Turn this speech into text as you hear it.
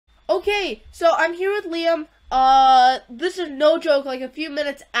Okay, so I'm here with Liam. This is no joke, like a few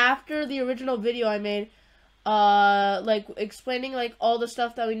minutes after the original video I made, like explaining like all the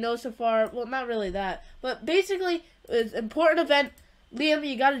stuff that we know so far. Well, not really that, but basically it's an important event. Liam,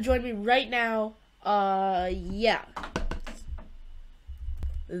 you gotta join me right now. Yeah.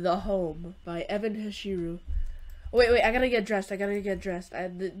 The Home by Evan Hashiru. Wait, I gotta get dressed.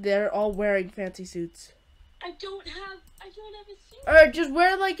 They're all wearing fancy suits. I don't have a suit. Alright, just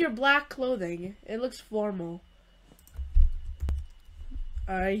wear like your black clothing. It looks formal.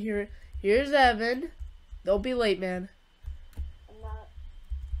 Alright, here's Evan. Don't be late, man. I'm not.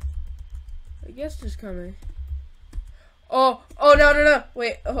 I guess just coming. Oh no.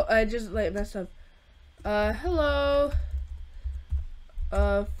 Wait, I just like messed up. Hello.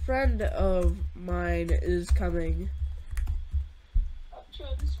 A friend of mine is coming. I'm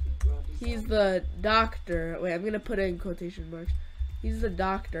trying to speak around this. He's the doctor. Wait, I'm gonna put it in quotation marks. He's the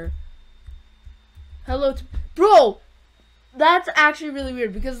doctor. Hello, bro. That's actually really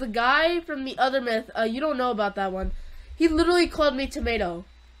weird because the guy from the other myth, you don't know about that one. He literally called me Tomato.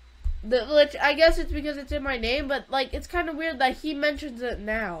 Which I guess it's because it's in my name, but like it's kind of weird that he mentions it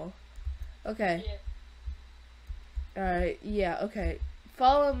now. Okay. Yeah. Alright, yeah, okay.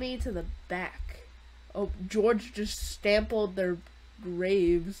 Follow me to the back. Oh, George just stampled their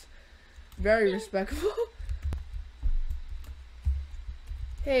graves. Very respectful.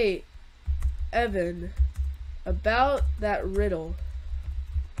 Hey, Evan, about that riddle.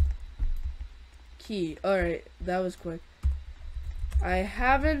 Key. Alright, that was quick. I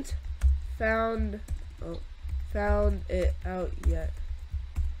haven't found it out yet.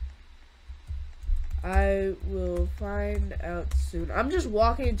 I will find out soon. I'm just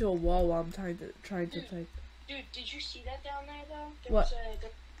walking into a wall while I'm trying to type. Dude, did you see that down there though? There What?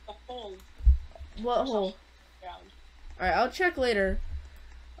 was a hole. What hole? Alright, I'll check later.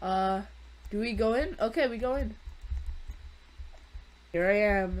 Do we go in? Okay, we go in. Here I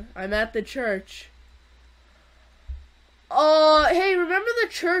am. I'm at the church. Hey, remember the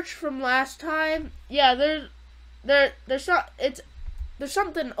church from last time? Yeah, there's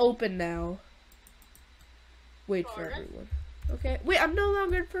something open now. Wait for everyone. Okay. Wait, I'm no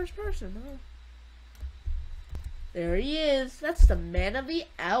longer in first person. Huh? There he is. That's the man of the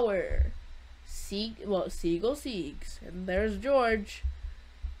hour. Seagull Siegs. And there's George.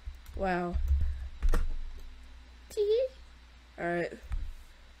 Wow. Alright.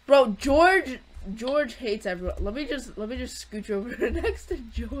 Bro, George hates everyone. Let me just scooch over next to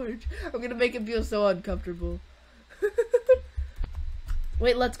George. I'm gonna make him feel so uncomfortable.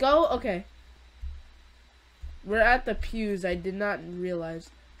 Wait, let's go? Okay. We're at the pews. I did not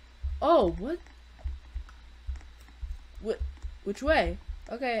realize. Oh, what? Which way?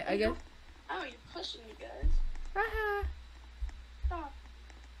 Okay, I guess. Oh, you're pushing me, guys. Haha. Stop.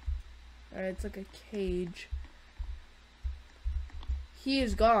 Alright, it's like a cage. He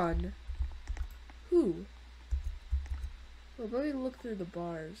is gone. Who? Well, let me look through the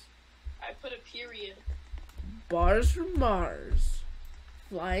bars. I put a period. Bars from Mars.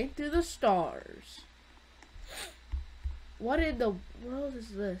 Flying through the stars. What in the world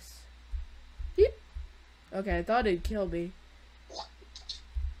is this? Beep. Okay, I thought it'd kill me.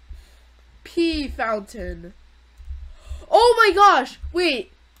 Pee fountain. Oh my gosh!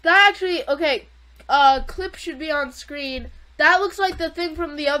 Wait, that actually, okay, clip should be on screen. That looks like the thing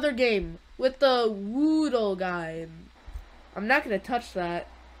from the other game with the Woodle guy. I'm not gonna touch that.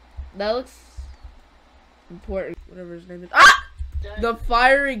 That looks important. Whatever his name is. Ah! The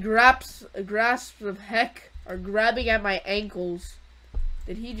fiery grasps of heck are grabbing at my ankles.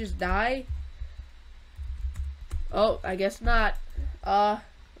 Did he just die? Oh, I guess not. Let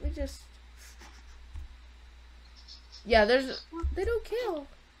me just. Yeah, they don't kill.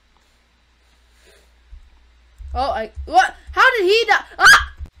 Oh, what? How did he die?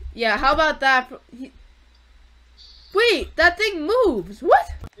 Ah! Yeah, how about that? Wait, that thing moves.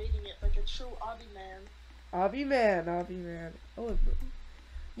 What? Beating it like a true obby man. Obby man. Oh, it moved.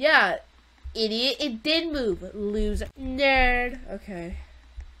 Yeah, idiot, it did move. Loser. Nerd. Okay.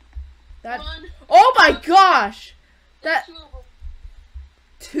 That. Oh my gosh! That.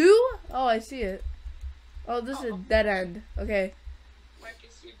 Two? Oh, I see it. Oh, this is a dead end. Okay.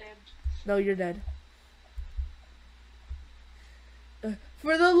 Marcus, you're dead. No, you're dead.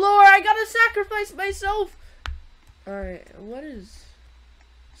 For the lore, I gotta sacrifice myself. Alright, what is...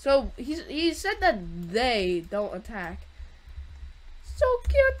 So, he said that they don't attack. So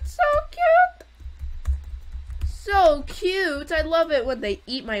cute. So cute. I love it when they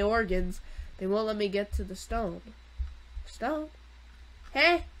eat my organs. They won't let me get to the stone. Stone?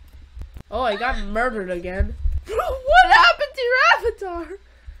 Hey? Oh, I got murdered again. What happened to your avatar?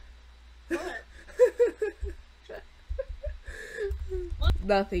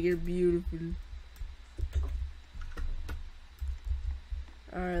 Nothing, you're beautiful.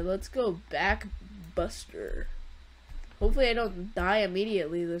 Alright, let's go back, Buster. Hopefully I don't die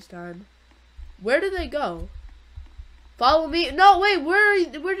immediately this time. Where did they go? Follow me. No, wait, where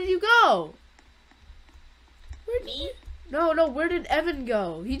did you go? Me? No, where did Evan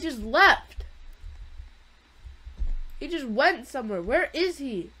go? He just left. He just went somewhere. Where is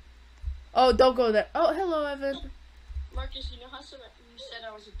he? Oh, don't go there. Oh, hello, Evan. Marcus, you know how you said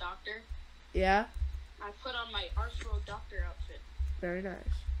I was a doctor? Yeah? I put on my Arsenal doctor outfit. Very nice.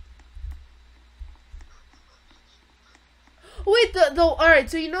 Wait, alright,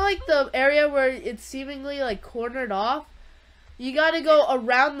 so you know like the area where it's seemingly like cornered off? You gotta go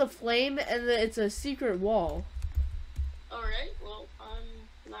around the flame and it's a secret wall. Alright, well,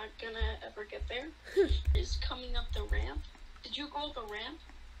 I'm not gonna ever get there. It's coming up the ramp. Did you go up the ramp?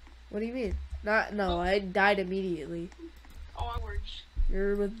 What do you mean? No, I died immediately. Oh, George.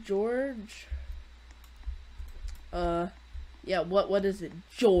 You're with George? Yeah, what is it?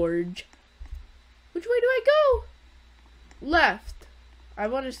 George. Which way do I go? Left. I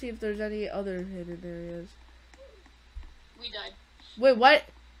want to see if there's any other hidden areas. We died. Wait, what?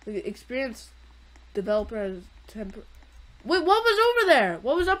 The experienced developer has Wait, what was over there?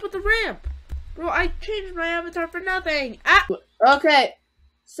 What was up with the ramp? Bro, I changed my avatar for nothing. Ah! Okay,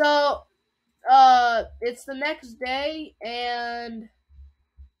 so, it's the next day, and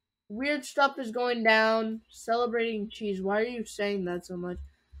weird stuff is going down. Celebrating cheese. Why are you saying that so much?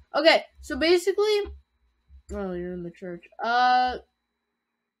 Okay, so basically, oh, you're in the church.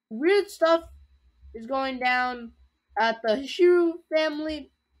 Weird stuff is going down at the Hashiru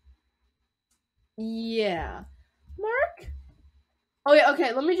family. Yeah. Mark? Oh, yeah,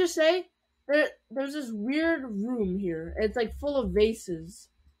 okay, let me just say, there's this weird room here. It's, like, full of vases.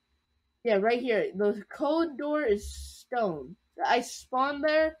 Yeah, right here. The code door is stone. I spawned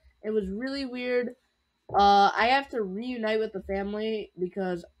there. It was really weird. I have to reunite with the family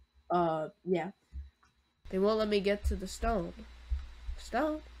because, yeah. They won't let me get to the stone.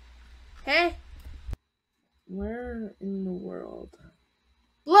 Stone? Hey? Where in the world?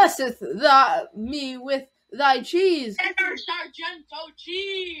 Blesseth me with thy cheese. Cheddar Sargento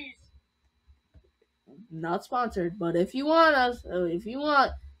cheese. Not sponsored, but if you want,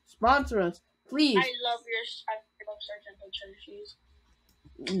 sponsor us, please. I love Sargento cheddar cheese.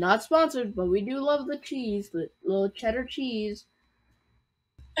 Not sponsored, but we do love the cheese, the little cheddar cheese.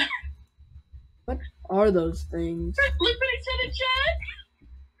 What are those things? Look what I said in chat.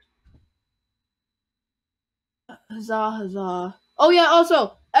 Huzzah, huzzah. Oh yeah,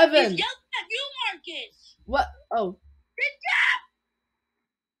 also, Evan. He's yelling at you, Marcus. What? Oh. Good job.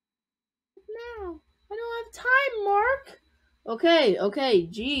 No, I don't have time, Mark. Okay,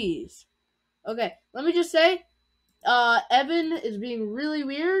 jeez. Okay, let me just say, Evan is being really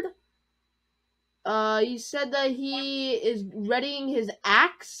weird. He said that he is readying his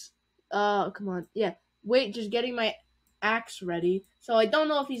axe. Come on, yeah. Wait, just getting my axe ready. So I don't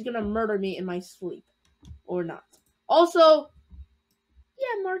know if he's gonna murder me in my sleep or not. Also,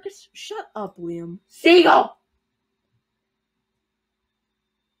 yeah, Marcus, shut up, Liam. Seagull!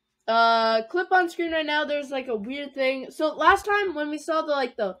 Clip on screen right now, there's like a weird thing. So last time when we saw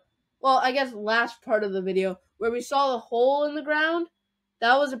well, I guess last part of the video, where we saw the hole in the ground,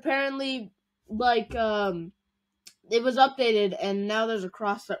 that was apparently, like, it was updated, and now there's a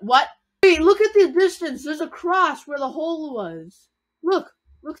cross there. What? Wait, look at the distance. There's a cross where the hole was. Look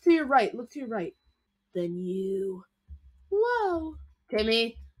to your right. Then you. Whoa.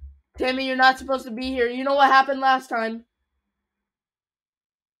 Timmy, you're not supposed to be here. You know what happened last time.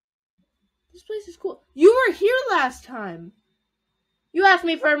 This place is cool. You were here last time. You asked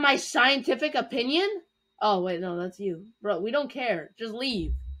me for my scientific opinion? Oh, wait, no, that's you. Bro, we don't care. Just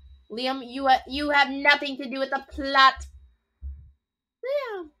leave. Liam, you have nothing to do with the plot.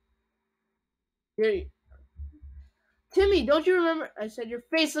 Liam. Timmy, don't you remember? I said your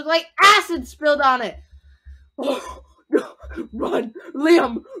face looked like acid spilled on it. Oh, no. Run.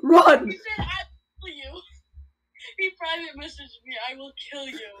 Liam, run. He said, I will kill you. He private messaged me, I will kill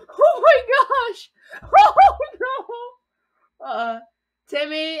you. Oh my gosh. Oh no.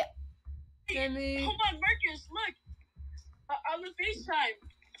 Timmy. Hold on, Marcus, look. On the FaceTime.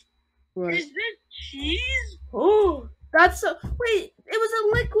 What? Is this cheese? Oh, that's so. Wait, it was a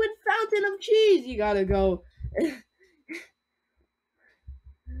liquid fountain of cheese. You gotta go.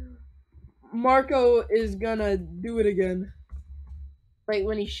 Marco is gonna do it again. Right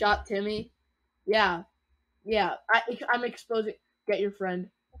when he shot Timmy. Yeah. I'm exposing. Get your friend.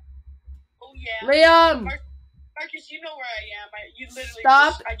 Oh yeah. Liam. Marcus, you know where I am. You literally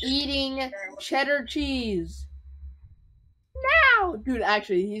stop I just eating cheddar cheese. Ow! Dude,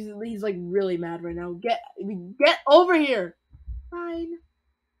 actually, he's like really mad right now. Get over here. Fine.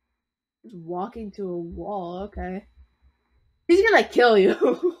 Just walking to a wall. Okay. He's gonna kill you.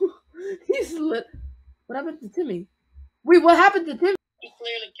 He's lit. What happened to Timmy? Wait, what happened to Timmy? He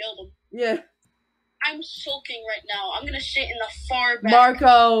clearly killed him. Yeah. I'm sulking right now. I'm gonna sit in the far back.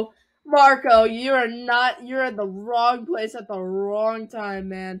 Marco, you're at the wrong place at the wrong time,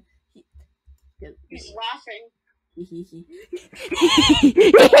 man. He's laughing.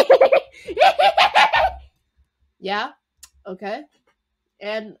 Yeah? Okay.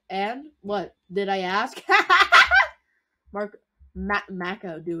 And what? Did I ask?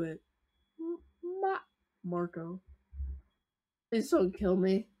 Mako, do it. Marco. Please don't kill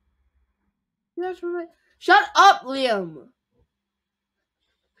me. Shut up, Liam!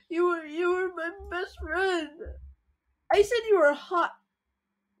 You were my best friend. I said you were hot.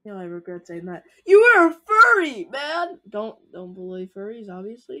 You know, I regret saying that. You were a furry, man. Don't bully furries,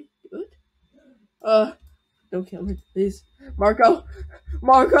 obviously. Good. Don't kill me, please. Marco,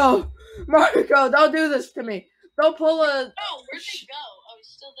 don't do this to me. Don't pull a... Oh, where'd they go? Oh, he's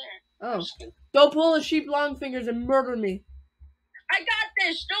still there. Oh. Don't pull a sheep long fingers and murder me. I got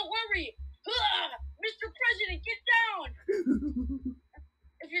this. Don't worry. Mr. President, get down.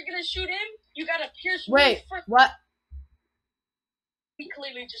 If you're gonna shoot him, you gotta pierce me. Wait, what? He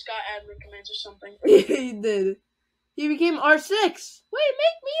clearly just got admin commands or something. He did. He became R6. Wait,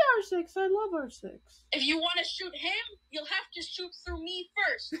 make me R6. I love R6. If you want to shoot him, you'll have to shoot through me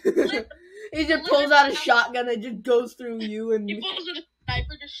first. He just pulls out a shotgun and just goes through you and... He pulls out a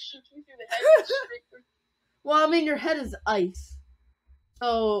sniper, just shoots me through the head. Straight through. Well, I mean, your head is ice.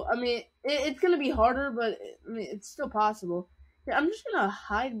 So, I mean, it's going to be harder, but, I mean, it's still possible. Yeah, I'm just going to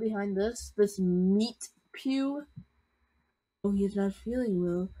hide behind this meat pew. Oh, he's not feeling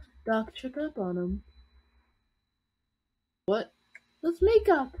well. Doc, check up on him. What? Let's make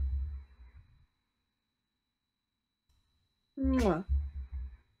up. Mwah.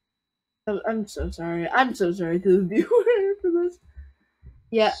 I'm so sorry. I'm so sorry to the viewer for this.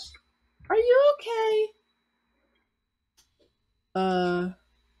 Yeah. Are you okay?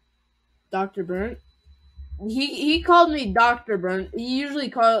 Dr. Burnt? He called me Dr. Burnt. He usually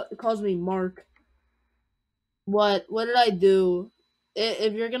calls me Mark. What did I do?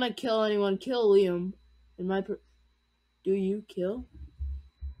 If you're gonna kill anyone, kill Liam. Do you kill?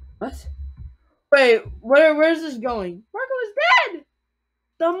 What? Wait, where's this going? Marco is dead!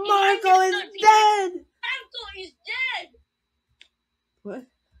 The Marco is dead! Marco is dead! What?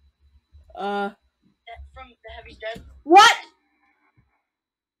 From the Heavy's dead. What?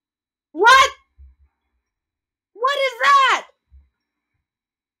 What? What is that?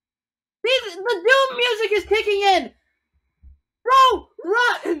 The Doom music is kicking in! Bro,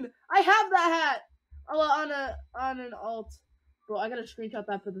 run! I have that hat! On an alt. Bro, I gotta screenshot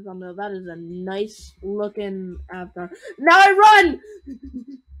that for the thumbnail. That is a nice looking avatar. Now I run!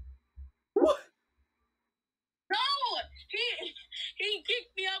 No! He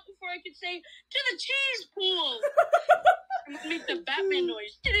kicked me out before I could say, to the cheese pool! I'm gonna make the Batman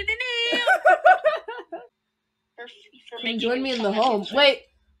noise. Join me in the home. Wait,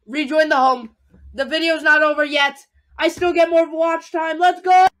 rejoin the home. The video's not over yet. I still get more watch time. Let's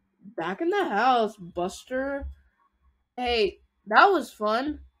go! Back in the house, Buster. Hey, that was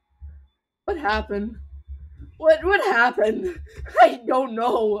fun. What happened? What happened? I don't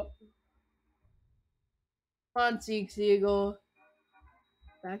know. Come on, Seagull.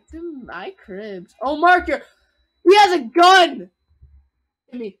 Back to my cribs. Oh, Marker! He has a gun!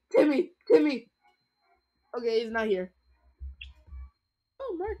 Timmy! Okay, he's not here.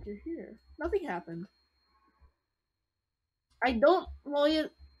 Oh, Mark, you're here. Nothing happened. I don't... Well,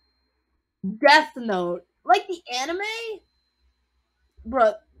 Death Note. Like the anime?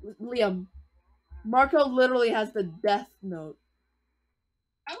 Bruh, Liam. Marco literally has the Death Note.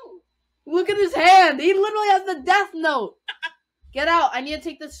 Oh. Look at his hand! He literally has the Death Note! Get out! I need to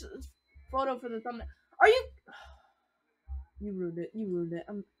take this photo for the thumbnail. Are you... You ruined it.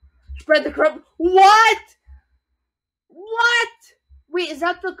 Spread the corrupt... What? Wait, is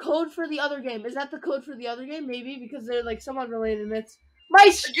that the code for the other game? Maybe, because they're like somewhat related. And it's my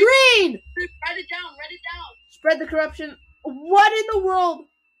screen! Write it down. Spread the corruption. What in the world?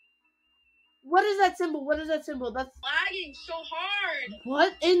 What is that symbol? That's lagging so hard.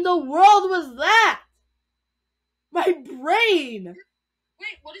 What in the world was that? My brain!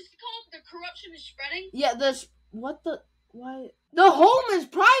 Wait, what is it called? The corruption is spreading? Yeah, why? The home is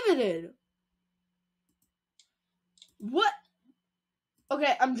privated! What?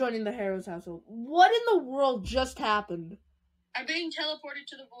 Okay, I'm joining the Harrow's household. What in the world just happened? I'm being teleported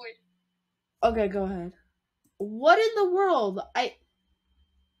to the void. Okay, go ahead. What in the world?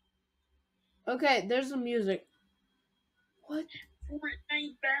 Okay, there's the music. What?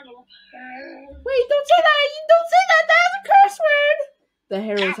 Fortnite battle. Wait, don't say that! You don't say that! That's a curse word! The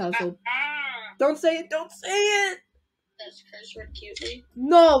Harrow's household. Don't say it! Don't say it! That's curse word cutie.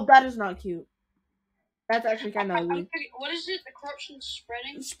 No, that is not cute. That's actually kind of ugly. What is it? The corruption's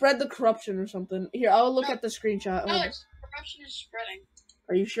spreading? Spread the corruption or something. Here, I'll look at the screenshot. No, it's corruption is spreading.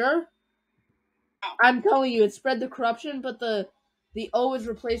 Are you sure? No. I'm telling you, it spread the corruption, but the O is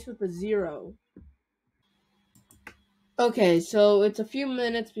replaced with a 0. Okay, so it's a few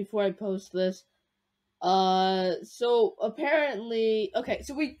minutes before I post this. So apparently, okay,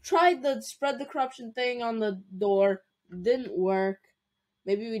 so we tried the spread the corruption thing on the door. Didn't work.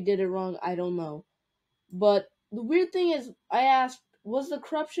 Maybe we did it wrong. I don't know. But the weird thing is, I asked, was the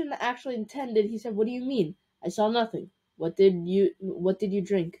corruption actually intended? He said, what do you mean? I saw nothing. What did you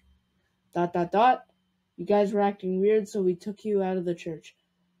drink? ... You guys were acting weird, so we took you out of the church.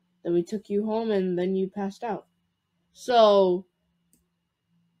 Then we took you home, and then you passed out. So,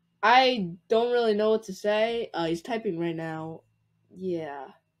 I don't really know what to say. He's typing right now. Yeah.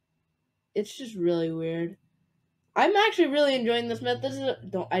 It's just really weird. I'm actually really enjoying this myth.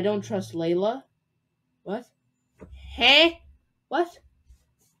 I don't trust Layla. What? Huh? What?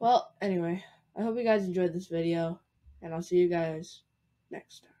 Well, anyway, I hope you guys enjoyed this video, and I'll see you guys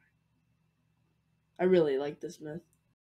next time. I really like this myth.